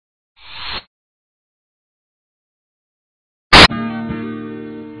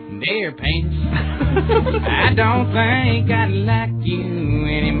Dear penis, I don't think I like you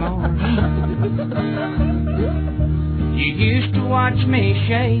anymore. You used to watch me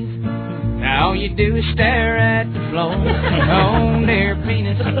shave. Now all you do is stare at the floor. Oh, dear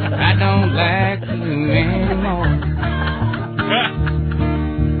penis, I don't like you anymore.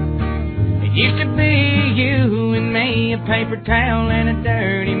 It used to be you and me, a paper towel and a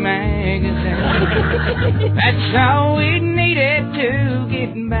dirty magazine. That's all we needed to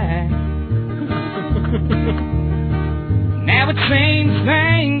get by. Now it seems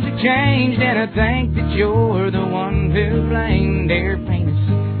things have changed, and I think that you're the one to blame. Dear penis,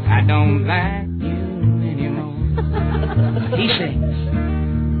 I don't like you anymore. He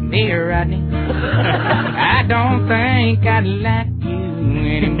sings, dear Rodney, I don't think I like you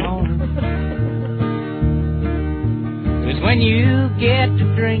anymore. 'Cause when you get to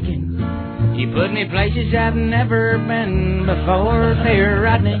drinking, you put me places I've never been before. Dear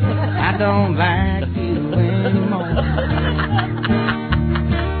Rodney, I don't like you anymore.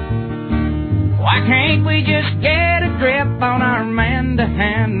 Why can't we just get a grip on our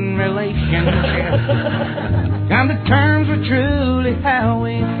man-to-hand relationship? Come to terms with truly how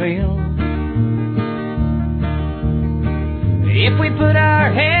we feel. If we put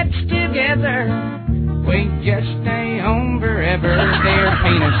our heads together, we just stay home forever. Dear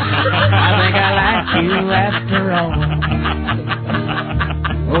penis, I think I like you after all.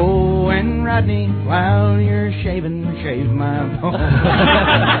 Oh, and Rodney, while you're shaving, shave my balls.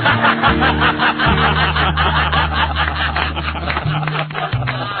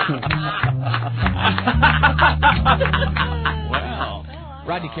 Wow.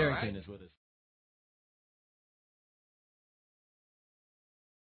 Rodney Carrington is with us.